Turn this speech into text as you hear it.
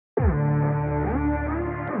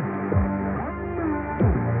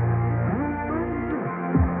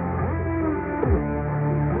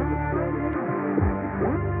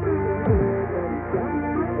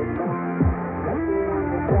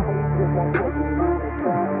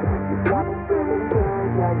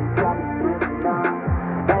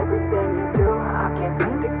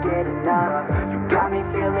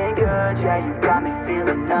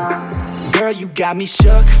girl, you got me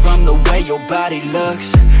shook from the way your body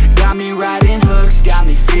looks. Got me riding hooks, got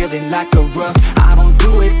me feeling like a rook. I don't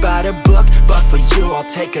do it by the book, but for you I'll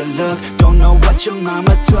take a look. Don't know what your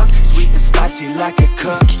mama took, sweet and spicy like a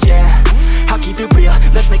cook, yeah. I'll keep it real,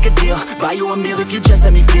 let's make a deal. Buy you a meal if you just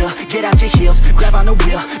let me feel. Get out your heels, grab on the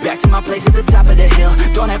wheel. Back to my place at the top of the hill.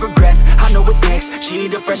 Don't have regrets, I know what's next. She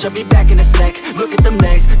need a fresh, I'll be back in a sec. Look at them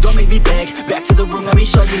legs, don't make me beg. Back to the room, let me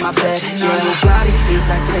show you my bed. Touching on your body feels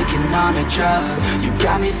like taking on a drug. You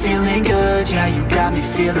got me feeling good, yeah, you got me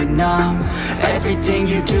feeling numb. Everything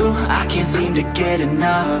you do, I can't seem to get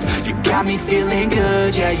enough. You got me feeling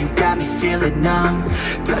good, yeah, you got me feeling numb.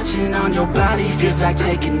 Touching on your body feels like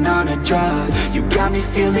taking on a drug. You got me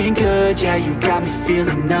feeling good, yeah, you got me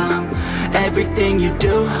feeling numb. Everything you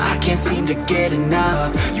do, I can't seem to get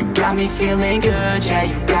enough. You got me feeling good, yeah,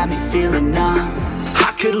 you got me feeling numb.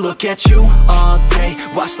 I could look at you all day,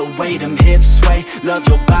 watch the way them hips sway. Love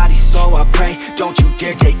your body so I pray, don't you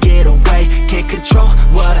dare take it away. Can't control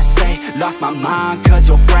what I say, lost my mind cause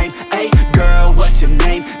your frame. Hey girl, what's your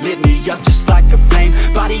name? Lit me up just like a flame.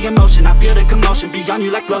 Body in motion, I feel the commotion. Beyond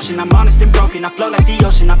you like lotion, I'm honest and broken. I flow like the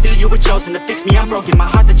ocean, I feel you were chosen to fix me, I'm broken. My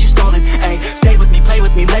heart that you stolen, hey. Stay with me, play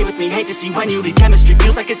with me, lay with me. Hate to see when you leave, chemistry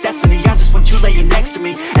feels like it's destiny. I just want you laying next to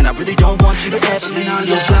me, and I really don't want you to ever leave. On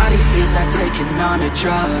your body feels like taking on a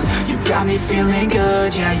drug. You got me feeling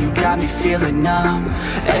good, yeah, you got me feeling numb.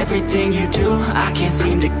 Everything you do, I can't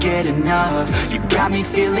seem to get enough. You got me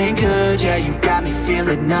feeling good, yeah, you got me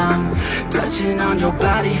feeling numb. Touching on your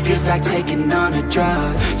body feels like taking on a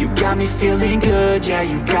drug. You got me feeling good, yeah,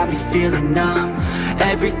 you got me feeling numb.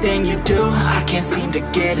 Everything you do, I can't seem to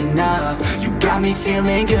get enough. You got me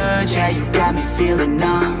feeling good, yeah, you got me feeling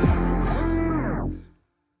numb.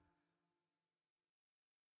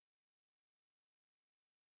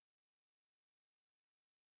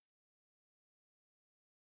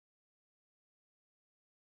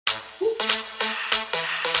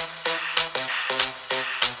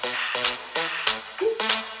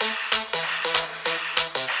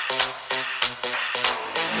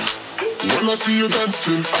 When I see you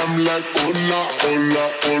dancing, I'm like, hola, hola,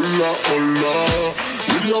 hola, hola.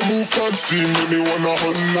 With your move fancy, make me wanna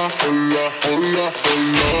hola, hola, hola,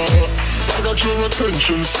 hola. I got your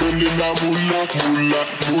attention, spending that moolah, moolah,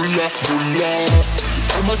 moolah, moolah.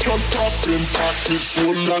 I'm a drop popping, pocket,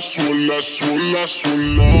 swola, swola, swola,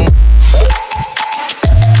 swola.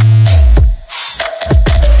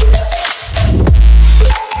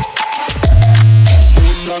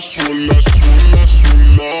 Swola, swola,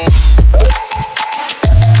 swola.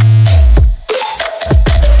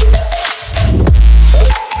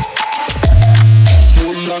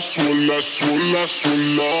 Swola, swola,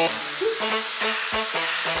 swola.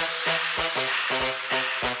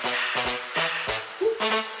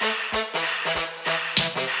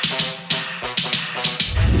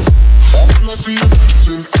 When I see you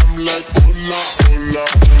dancing, I'm like, hola, hola,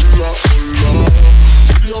 hola, hola.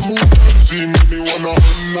 See you move fancy, make me wanna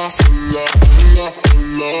hola, hola, hola,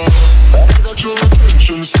 hola. I got your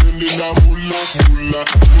attention, spending that moolah, moolah,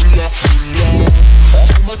 moolah, moolah.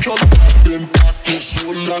 I'm a drop poppin', pocket,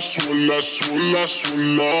 swola, swola, swola,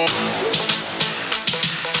 swola.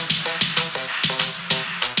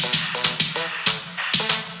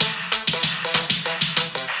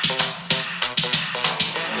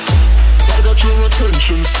 I got your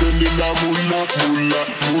attention, spending that moolah, moolah,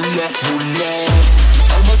 moolah, moolah.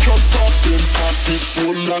 I'm a drop poppin', pocket,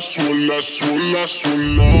 swola, swola, swola,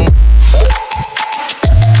 swola.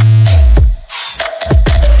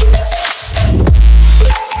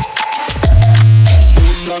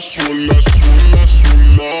 Swola, swola,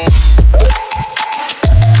 swola.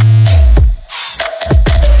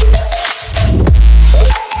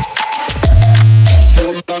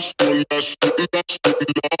 Swola, swola, swola,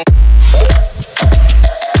 swola.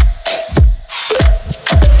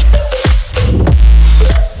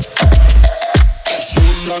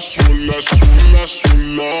 Swola, swola, swola,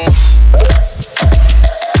 swola.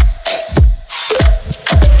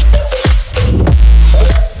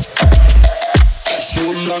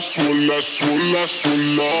 Swola, swola,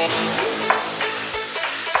 swola.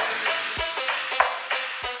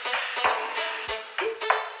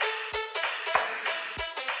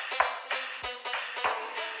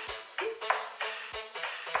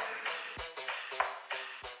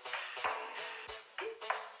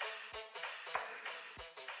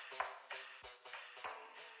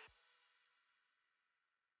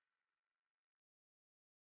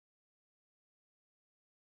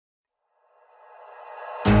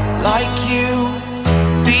 Like you,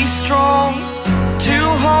 be strong to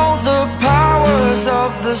hold the powers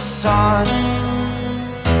of the sun.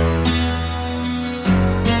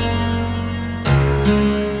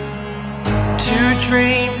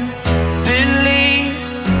 dream, believe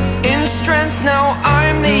in strength. Now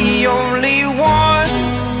I'm the only one,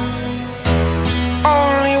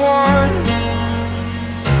 only one.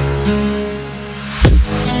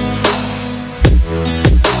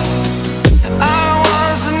 I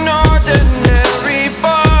was an ordinary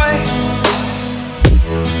boy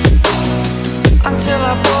until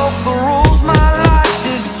I broke the rules, my life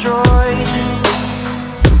destroyed.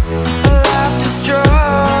 Life destroyed.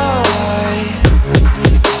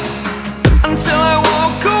 Until I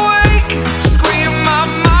woke awake, scream my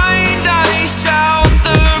mind, I shout,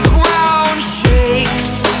 the ground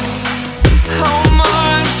shakes. How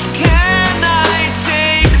much can I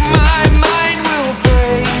take? My mind will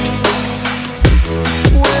break.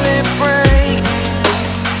 Will it break?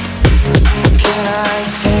 Can I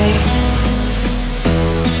take?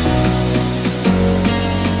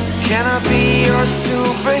 Can I be your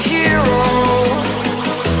superhero?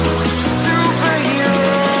 Superhero.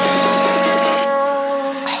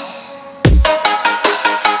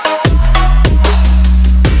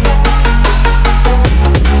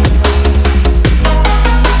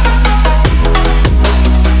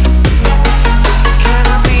 Can I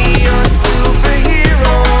be your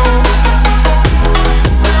superhero?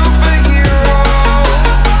 Superhero.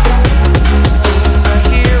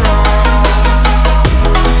 Superhero.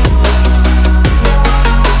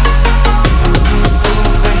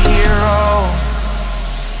 Superhero.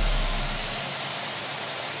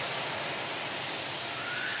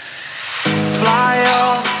 Fly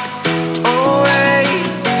away.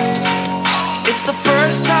 It's the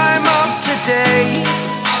first time of today.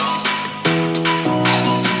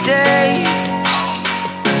 Today.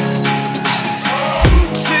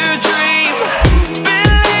 To dream,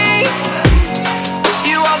 believe.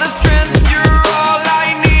 You are the strength, you're all I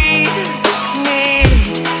need.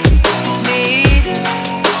 Need.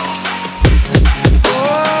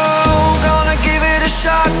 Oh, gonna give it a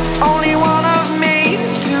shot. Only one of me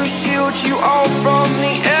to shield you all from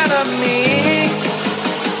the enemy.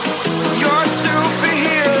 You're a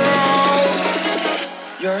superhero.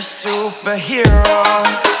 You're a superhero.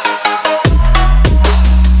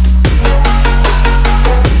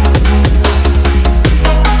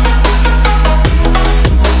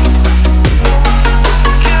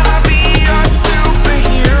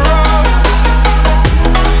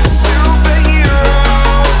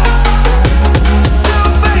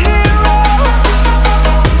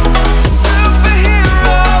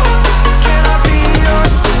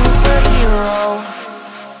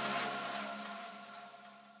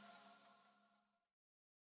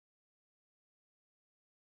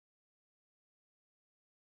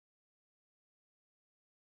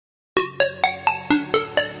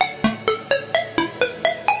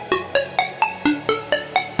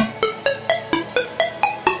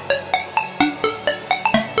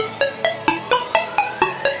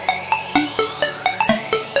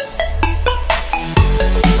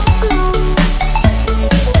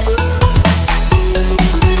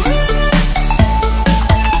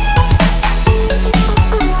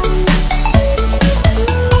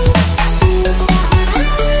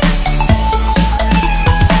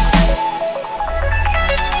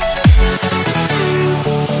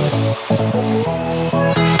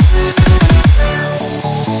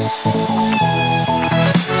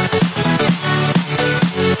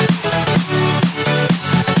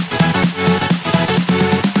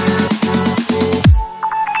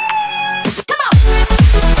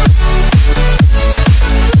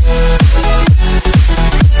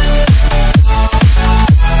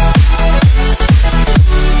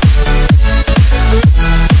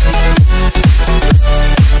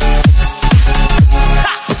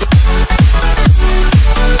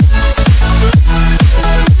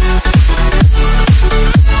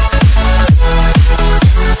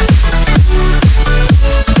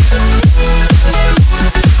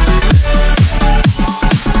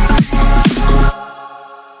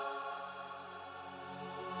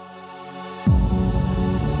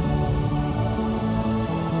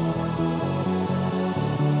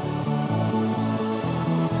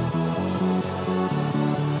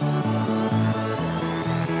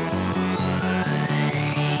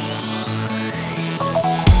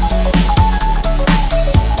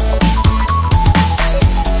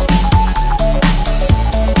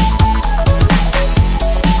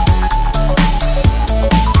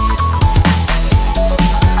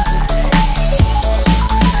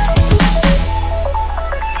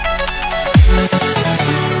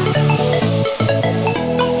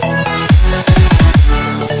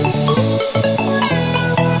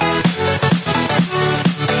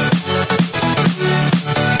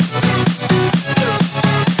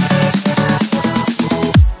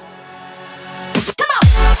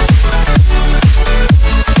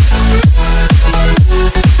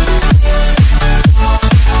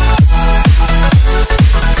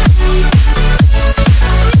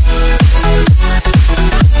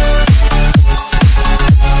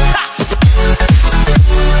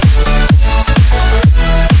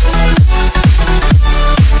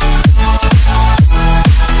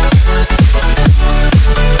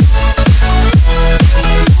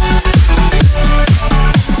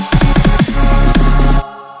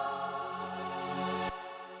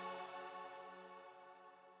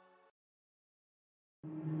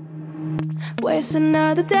 It's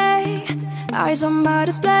another day, eyes on my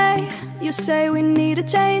display. You say we need a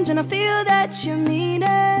change, and I feel that you mean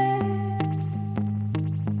it.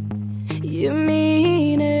 You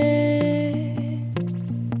mean it.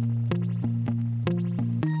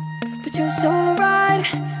 But you're so right,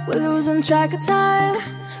 we're losing track of time,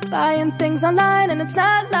 buying things online, and it's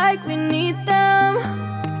not like we need them.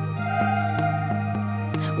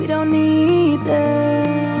 We don't need them.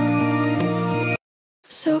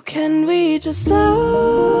 So can we just slow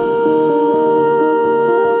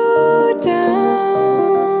down?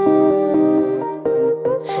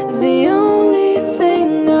 The only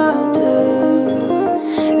thing I'll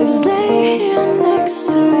do is lay here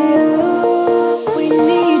next to you. We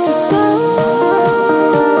need to slow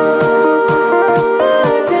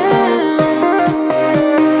down.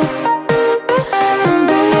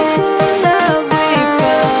 Embrace the love we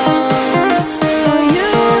found. For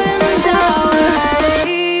you and I were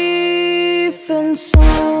safe and sound.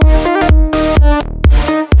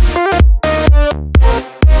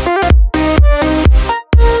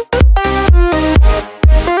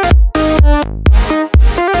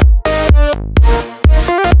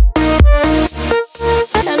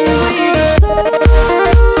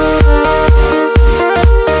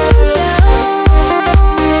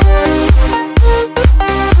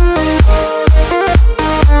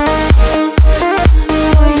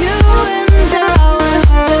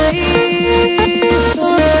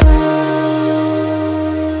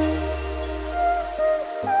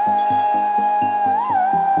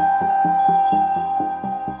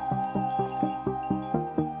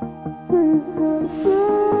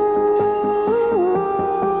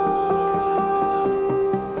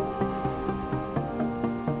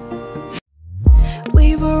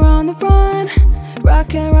 We were on the run,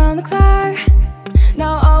 rocking around the clock.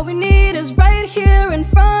 Now all we need is right here in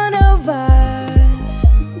front of us.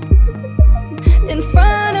 In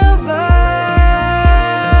front of us.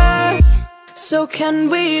 So can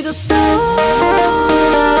we just slow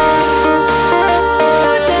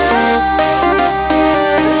down?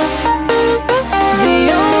 The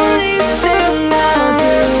only thing I'll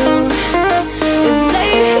do is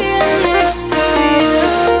lay here next to you.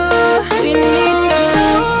 We need to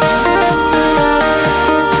slow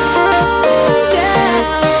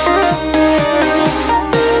down.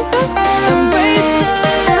 Embrace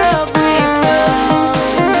the love we found.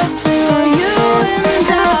 For you and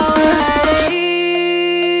I were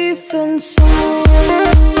safe and sound.